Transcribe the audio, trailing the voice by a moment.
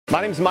My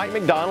name is Mike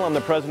McDonald. I'm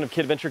the president of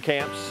KidVenture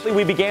Camps.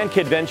 We began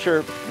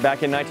KidVenture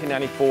back in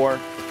 1994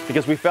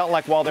 because we felt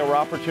like while there were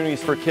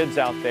opportunities for kids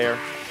out there,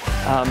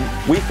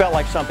 we felt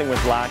like something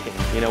was lacking.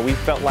 You know, we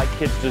felt like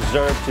kids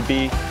deserved to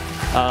be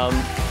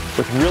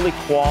with really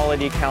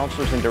quality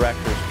counselors and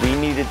directors.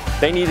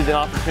 They needed an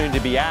opportunity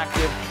to be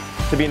active,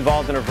 to be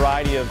involved in a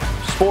variety of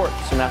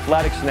sports and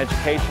athletics and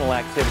educational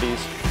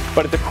activities.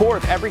 But at the core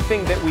of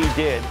everything that we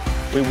did,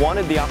 we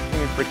wanted the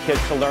opportunity for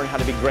kids to learn how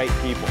to be great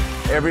people.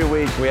 Every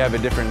week we have a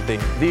different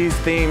theme. These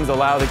themes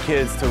allow the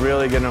kids to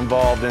really get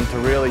involved and to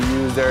really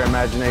use their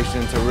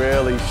imagination to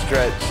really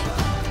stretch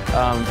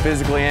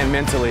physically and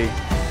mentally.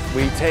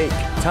 We take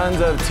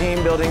tons of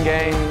team building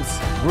games,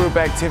 group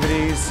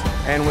activities,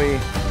 and we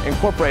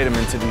incorporate them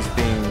into these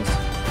themes.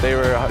 They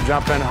were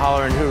jumping,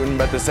 hollering, hooting,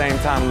 but at the same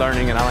time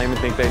learning, and I don't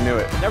even think they knew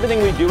it.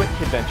 Everything we do at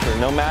KidVenture,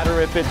 no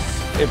matter if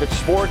it's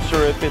sports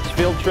or if it's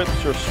field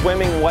trips or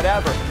swimming,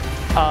 whatever,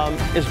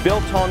 is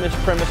built on this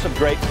premise of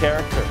great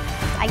character.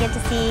 I get to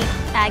see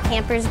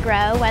campers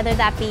grow, whether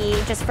that be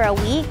just for a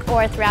week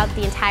or throughout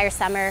the entire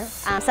summer.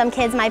 Some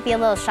kids might be a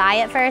little shy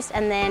at first,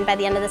 and then by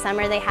the end of the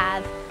summer they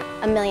have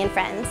a million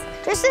friends.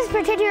 Just this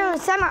particular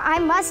summer, I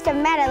must have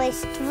met at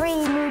least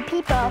 3 new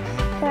people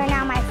who are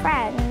now my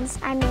friends.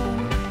 I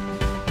mean,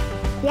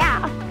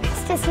 yeah,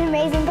 it's just an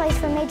amazing place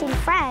for making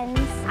friends.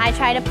 I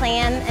try to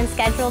plan and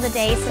schedule the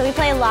days, so we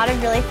play a lot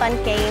of really fun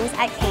games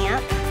at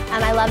camp.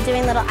 I love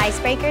doing little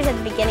icebreakers at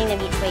the beginning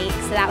of each week,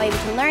 so that way we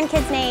can learn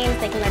kids' names,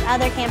 they can learn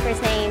other campers'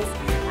 names,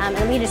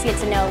 and we just get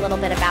to know a little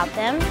bit about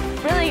them.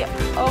 Really,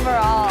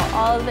 overall,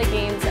 all of the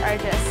games are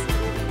just,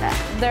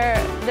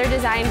 they're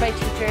designed by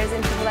teachers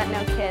and people that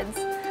know kids.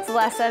 It's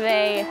less of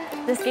a,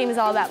 this game is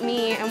all about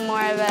me, and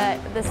more of a,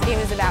 this game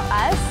is about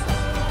us.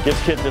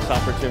 Gives kids this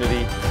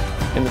opportunity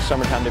in the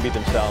summertime to be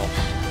themselves,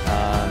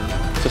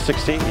 to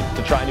succeed,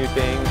 to try new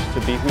things, to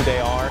be who they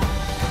are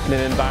in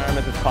an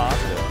environment that's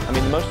positive. I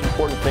mean, the most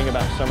important thing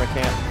about summer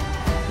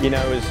camp, you know,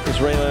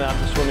 is really not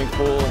the swimming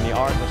pool and the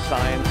art and the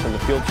science and the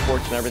field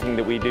sports and everything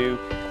that we do.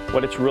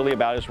 What it's really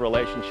about is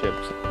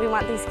relationships. We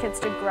want these kids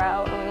to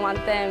grow, and we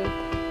want them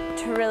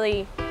to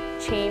really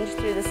change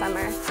through the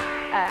summer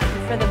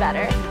for the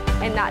better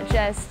and not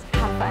just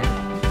have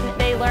fun.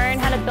 They learn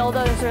how to build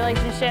those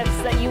relationships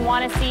that you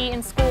want to see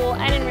in school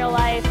and in real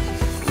life.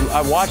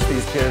 I watch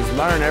these kids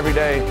learn every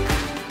day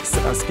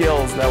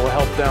skills that will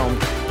help them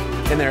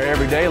in their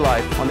everyday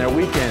life, on their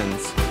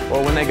weekends,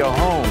 or when they go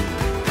home.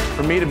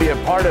 For me to be a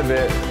part of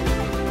it,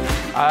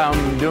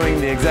 I'm doing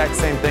the exact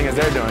same thing as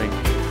they're doing.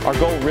 Our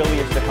goal really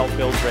is to help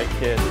build great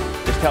kids,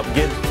 is to help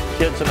give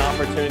kids an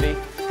opportunity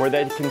where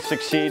they can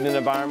succeed in an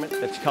environment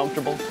that's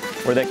comfortable,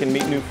 where they can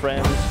meet new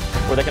friends,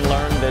 where they can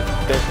learn that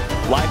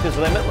life is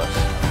limitless,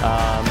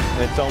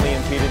 and it's only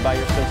impeded by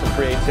your sense of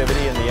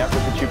creativity and the effort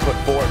that you put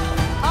forth.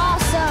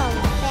 Awesome,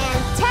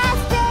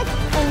 fantastic,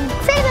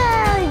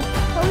 insane,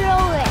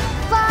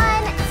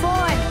 fun,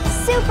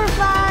 super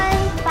fun,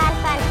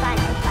 fun.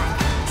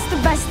 It's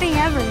the best thing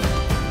ever.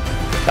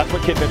 That's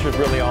what KidVenture is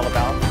really all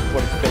about. It's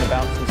what it's been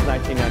about since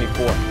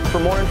 1994. For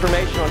more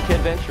information on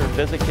KidVenture,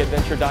 visit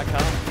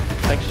kidventure.com.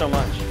 Thanks so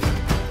much.